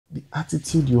The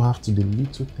attitude you have to the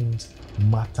little things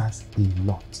matters a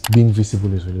lot. Being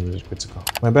visible is really, really critical.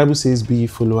 My Bible says, be ye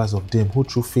followers of them who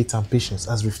through faith and patience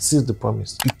has received the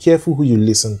promise. Be careful who you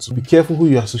listen to. Be careful who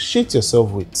you associate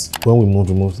yourself with. When we moved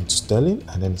into Sterling,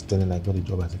 and then in Sterling I got a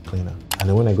job as a cleaner. And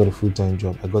then when I got a full-time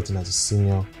job, I got in as a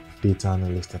senior data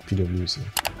analyst at PwC.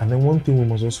 And then one thing we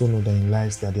must also know that in life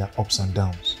is that there are ups and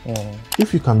downs.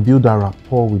 If you can build a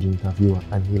rapport with the interviewer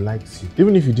and he likes you,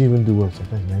 even if you didn't even do well,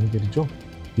 sometimes you might get a job.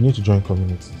 You need to join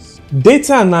communities.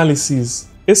 Data analysis,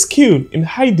 a skill in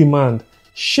high demand,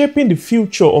 shaping the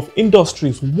future of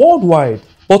industries worldwide.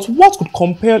 But what could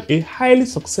compel a highly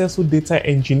successful data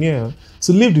engineer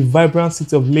to leave the vibrant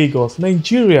city of Lagos,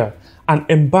 Nigeria, and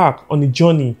embark on a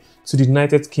journey to the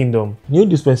United Kingdom? New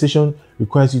dispensation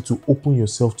requires you to open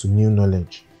yourself to new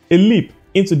knowledge. A leap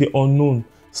into the unknown,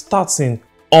 starting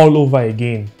all over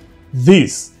again.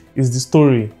 This is the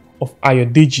story of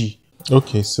Ayodeji.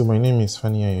 Okay, so my name is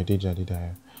Ayodeji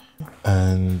Faniyan,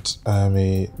 and I'm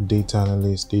a data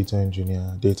analyst, data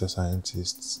engineer, data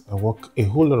scientist. I work a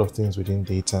whole lot of things within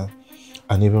data,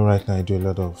 and even right now I do a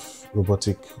lot of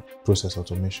robotic process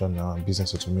automation now and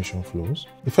business automation flows.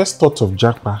 The first thought of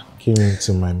Japa came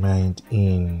into my mind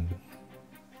in,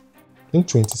 I think,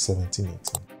 2017-18.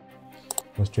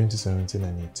 It was 2017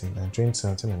 and 18, and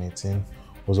 2017 and 18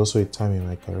 was also a time in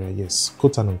my career, yes,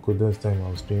 quote and unquote, that time I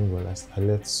was doing well. I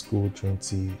left school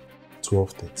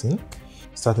 2012-13,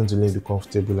 starting to live a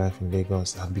comfortable life in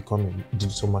Lagos. I had become a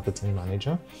digital marketing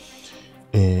manager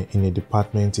in a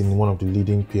department in one of the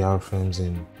leading PR firms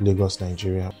in Lagos,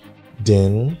 Nigeria.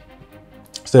 Then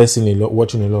started seeing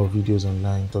watching a lot of videos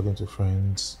online, talking to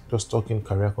friends, just talking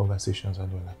career conversations,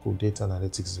 and they were like, oh, data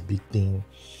analytics is a big thing,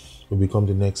 will become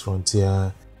the next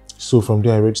frontier. So from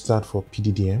there, I registered for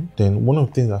PDDM. Then one of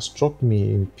the things that struck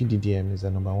me in PDDM is that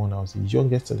number one, I was the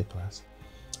youngest in the class.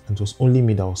 And it was only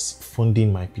me that was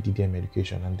funding my PDDM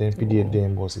education. And then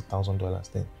PDDM was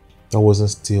 $1,000 then. That wasn't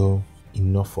still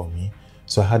enough for me.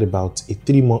 So I had about a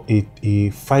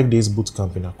 5 days boot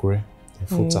camp in Akure, in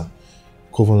Futa,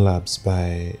 Coven Labs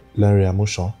by Larry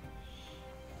Amoshon.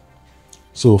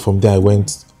 So from there I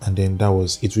went, and then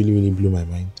it really, really blew my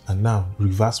mind. And now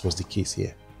reverse was the case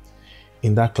here.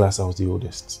 In that class, I was the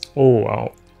oldest. Oh,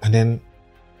 wow. And then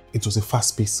it was a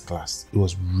fast-paced class. It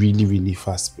was really, really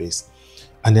fast-paced.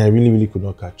 And then I really, really could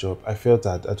not catch up. I felt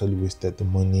I'd actually wasted the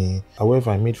money.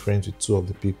 However, I made friends with two of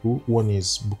the people. One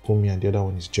is Bukomi and the other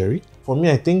one is Jerry. For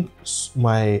me, I think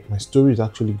my story is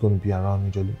actually going to be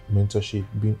around majorly mentorship,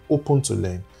 being open to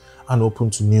learn and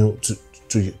open to new,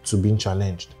 to being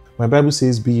challenged. My Bible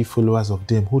says, be ye followers of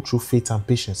them who through faith and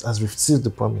patience has received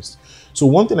the promise. So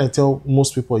one thing I tell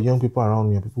most people, young people around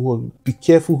me, people who be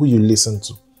careful who you listen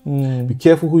to. Be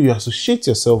careful who you associate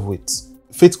yourself with.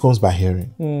 Faith comes by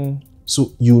hearing.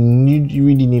 So you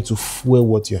really need to fuel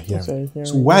what you're hearing.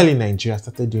 So while in Nigeria, I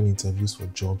started doing interviews for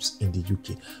jobs in the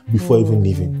UK before even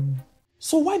leaving.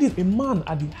 So why did a man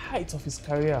at the height of his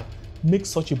career make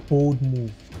such a bold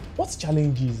move? What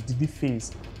challenges did he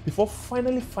face before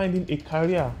finally finding a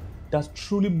career that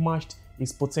truly matched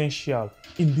his potential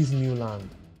in this new land?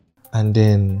 And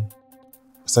then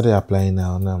I started applying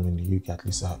now. Now I'm in the UK, at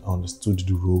least I understood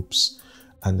the ropes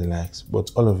and the likes.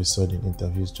 But all of a sudden,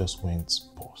 interviews just went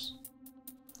pause.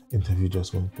 Interview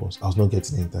just went pause. I was not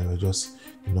getting the interview, just,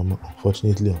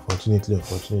 unfortunately.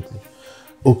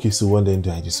 Okay, so what then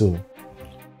do I do? So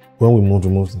when we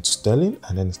moved into Sterling,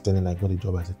 and then in Sterling I got a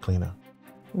job as a cleaner.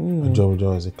 A job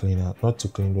as a cleaner, not to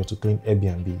clean, but to clean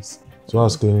Airbnbs. So I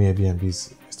was cleaning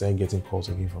Airbnbs, I started getting calls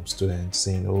again from students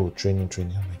saying, oh, training. I'm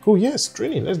like, oh yes,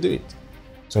 training, let's do it.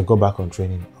 So I got back on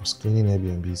training. I was cleaning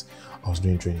Airbnbs, I was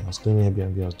doing training. I was cleaning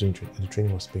Airbnb, I was doing training. And the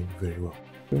training was paying very well.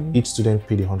 Each student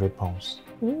paid £100.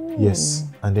 Yes,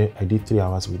 and then I did 3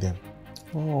 hours with them.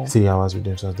 3 hours with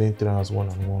them. So I was doing 3 hours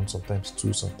one-on-one, sometimes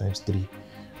 2, sometimes 3,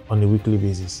 on a weekly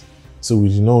basis. So we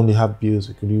did not only have bills,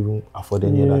 we could even afford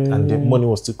any of that. And the money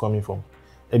was still coming from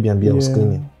Airbnb I was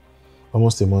cleaning.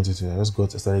 Almost a month into it, I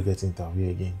started getting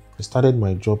interviewed again. I started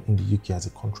my job in the UK as a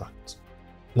contract,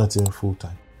 not even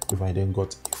full-time, before I then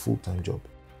got a full-time job.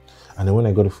 And then when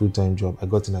I got a full-time job, I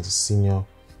got in as a senior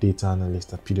data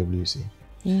analyst at PwC.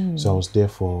 So I was there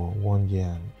for 1 year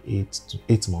and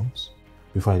 8 months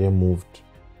before I then moved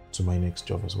to my next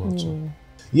job as well. So,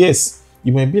 yes,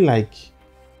 you might be like,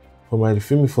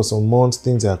 for some months,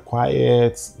 things are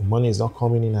quiet, money is not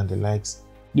coming in and the likes.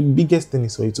 The biggest thing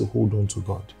is for you to hold on to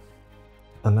God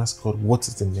and ask God, what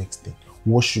is the next thing?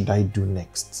 What should I do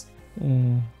next?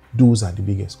 Those are the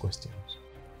biggest questions.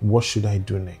 What should I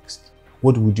do next?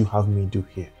 What would you have me do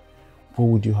here? What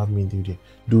would you have me do there?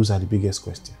 Those are the biggest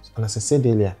questions. And as I said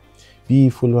earlier, Be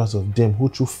followers of them who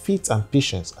through faith and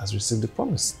patience has received the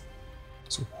promise.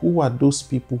 So who are those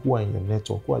people who are in your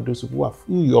network? Who are those people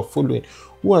who you are following?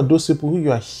 Who are those people who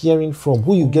you are hearing from?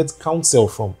 Who you get counsel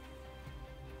from?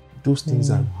 Those things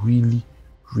are really,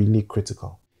 really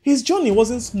critical. His journey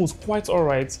wasn't smooth, quite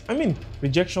alright. I mean,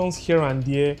 rejections here and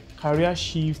there, career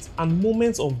shifts, and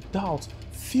moments of doubt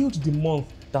filled the month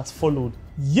that followed.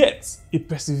 Yet, he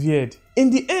persevered.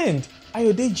 In the end,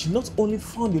 Ayodeji not only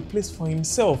found a place for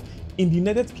himself in the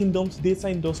United Kingdom's data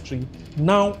industry,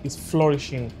 now is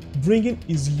flourishing, bringing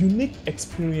his unique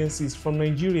experiences from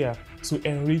Nigeria to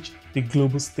enrich the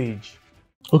global stage.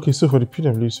 Okay, so for the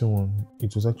PwC one,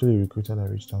 it was actually a recruiter that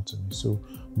reached out to me. So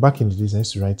back in the days, I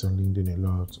used to write on LinkedIn a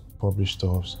lot, publish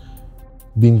stuff.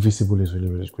 Being visible is really,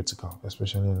 really critical,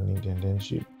 especially on LinkedIn. Then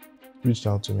she reached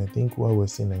out to me, I think while we were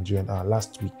in Nigeria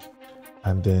last week.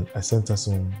 And then I sent her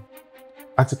some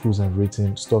articles I've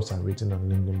written, stuff I've written on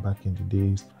LinkedIn back in the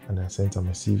days, and I sent her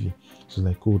my CV. She was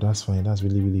like, "Oh, that's fine, that's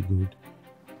really, really good."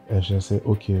 And she said,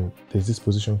 "Okay, there's this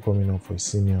position coming up for a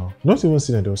senior." Not even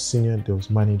senior, there was senior, there was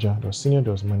manager, there was senior,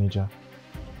 there was manager.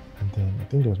 And then I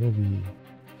think there was maybe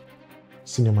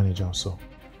senior manager also.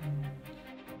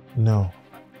 Now,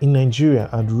 in Nigeria,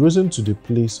 I'd risen to the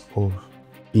place of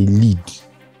a lead.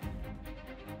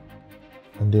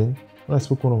 And then when I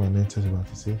spoke to one of my mentors about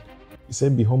it, he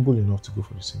said, be humble enough to go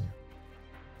for the senior.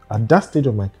 At that stage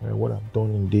of my career, what I've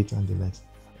done in data and the likes,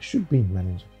 I should be in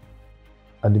manager.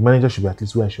 And the manager should be at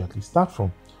least where I should at least start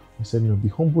from. I said, be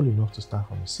humble enough to start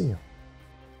from a senior.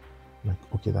 I'm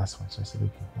like, okay, that's fine. So I said,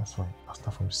 okay, that's fine. I'll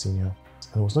start from senior.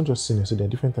 And it was not just senior, so there are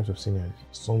different types of seniors.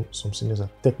 Some seniors are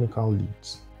technical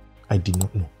leads. I did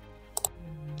not know.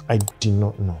 I did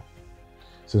not know.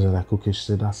 So they're like, okay, she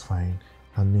said, that's fine.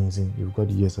 Amazing. You've got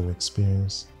years of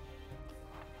experience.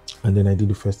 And then I did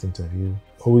the first interview.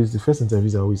 The first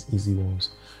interviews are always easy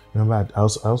ones. Remember, I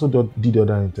also did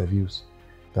other interviews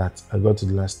that I got to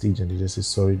the last stage and they just said,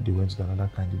 sorry, they went to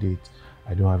another candidate.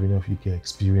 I don't have enough UK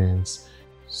experience.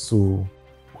 So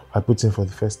I put in for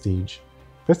the first stage.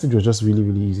 First stage was just really,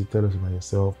 really easy. Tell us about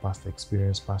yourself, past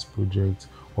experience, past project.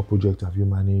 What project have you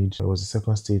managed? It was the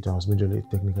second stage. I was majorly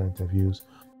technical interviews.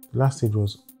 The last stage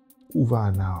was over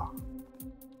an hour.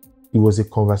 It was a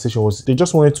conversation. They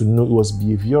just wanted to know, it was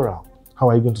behavioral. How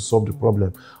are you going to solve the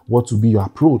problem? What will be your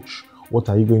approach? What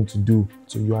are you going to do?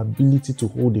 So your ability to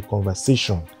hold a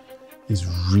conversation is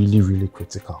really, really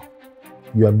critical.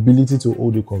 Your ability to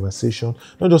hold a conversation,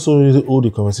 not just only hold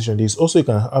a conversation, there's also you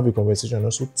can have a conversation and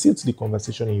also tilt the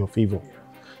conversation in your favor.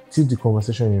 Tilt the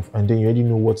conversation and then you already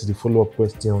know what is the follow-up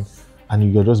question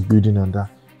and you're just building on that.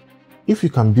 If you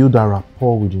can build a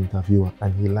rapport with the interviewer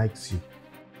and he likes you,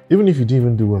 even if you didn't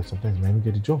even do well, sometimes you might not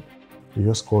get the job. They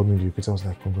just called me, the recruiter was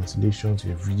like, congratulations,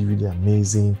 you're really, really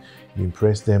amazing. You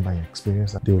impressed them by your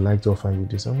experience. They would like to offer you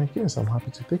this. I'm like, yes, I'm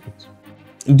happy to take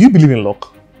it. Do you believe in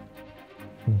luck?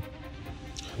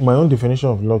 My own definition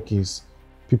of luck is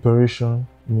preparation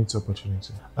meets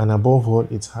opportunity. And above all,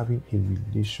 it's having a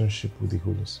relationship with the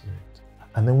Holy Spirit.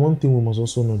 And then one thing we must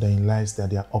also know that in life is that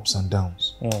there are ups and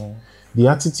downs. The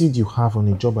attitude you have on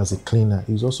a job as a cleaner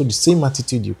is also the same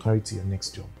attitude you carry to your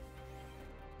next job.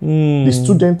 The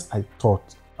student I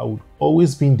taught, I would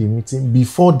always be in the meeting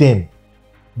before them,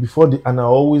 and I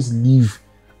always leave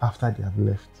after they have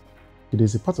left.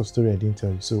 There's a part of the story I didn't tell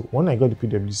you. So when I got the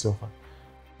PwC offer,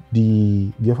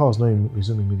 the offer was not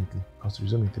resumed immediately. I was to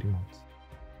resume in 3 months.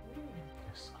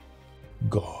 Yes.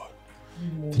 God.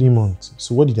 3 months.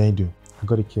 So what did I do? I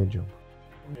got a care job.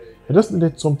 I just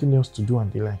needed something else to do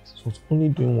and the likes. So I was only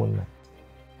doing one night.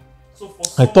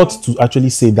 I thought to actually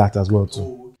say that as well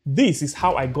too. This is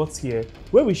How I Got Here,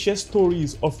 where we share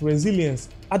stories of resilience,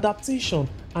 adaptation,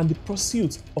 and the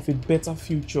pursuit of a better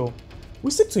future. We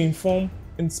seek to inform,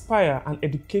 inspire, and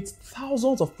educate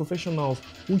thousands of professionals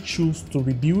who choose to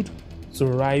rebuild, to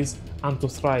rise, and to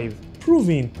thrive,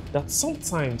 proving that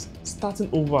sometimes starting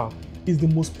over is the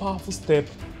most powerful step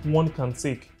one can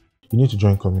take. You need to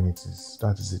join communities.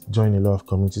 That is it. Join a lot of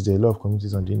communities. There are a lot of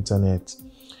communities on the internet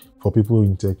for people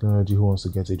in technology who wants to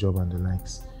get a job and the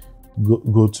likes.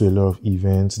 Go to a lot of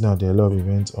events. Now there are a lot of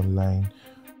events online.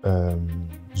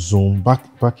 Zoom.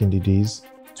 Back in the days,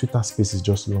 Twitter Spaces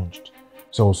just launched.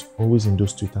 So I was always in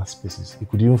those Twitter Spaces. It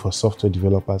could even for software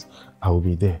developers, I will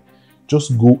be there.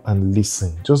 Just go and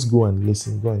listen. Just go and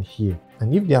listen. Go and hear.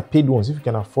 And if there are paid ones, if you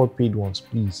can afford paid ones,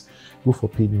 please go for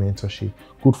paid mentorship.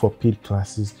 Go for paid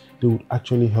classes. They would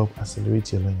actually help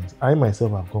accelerate your learning. I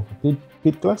myself have gone for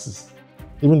paid classes.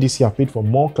 Even this year, I paid for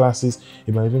more classes.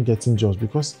 About even getting jobs,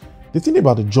 because the thing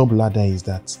about the job ladder is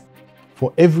that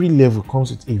for every level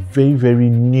comes with a very, very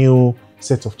new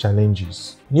set of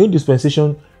challenges. New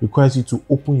dispensation requires you to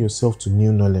open yourself to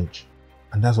new knowledge.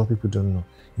 And that's what people don't know.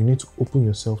 You need to open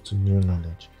yourself to new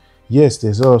knowledge. Yes,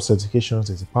 there's a lot of certifications.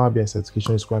 There's a Power BI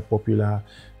certification, is quite popular.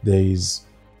 There is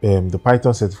the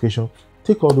Python certification.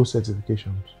 Take all those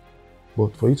certifications.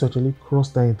 But for you to actually cross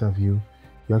that interview,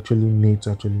 you actually need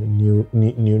to actually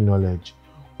new knowledge.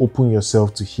 Open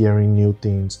yourself to hearing new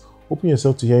things. Open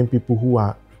yourself to hearing people who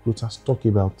are recruiters talk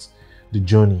about the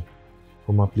journey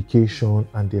from application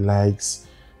and the likes.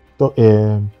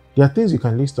 There are things you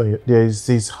can list on your. There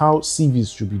is how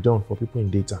CVs should be done for people in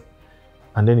data,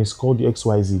 and then it's called the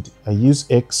XYZ. I use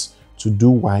X to do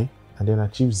Y and then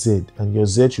achieve Z, and your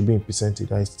Z should be in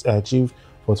percentage. I achieve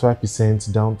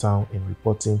 45% downtown in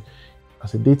reporting.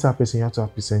 As a data person, you have to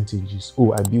have percentages.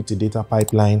 Oh, I built a data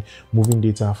pipeline, moving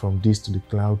data from this to the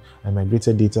cloud. I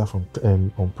migrated data from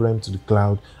on-prem to the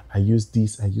cloud. I use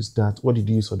this, I use that. What did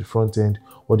you use for the front end?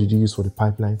 What did you use for the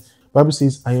pipeline? Bible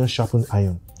says iron sharpens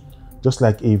iron. Just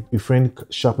like a friend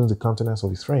sharpens the countenance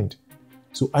of his friend.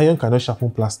 So iron cannot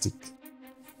sharpen plastic.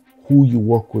 Who you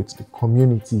work with, the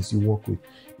communities you work with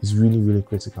is really, really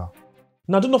critical.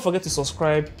 Now do not forget to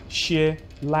subscribe, share,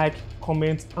 like,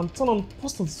 comment, and turn on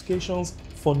post notifications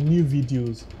for new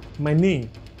videos. My name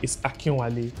is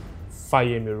Akinwale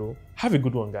Fayemiro. Have a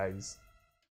good one, guys.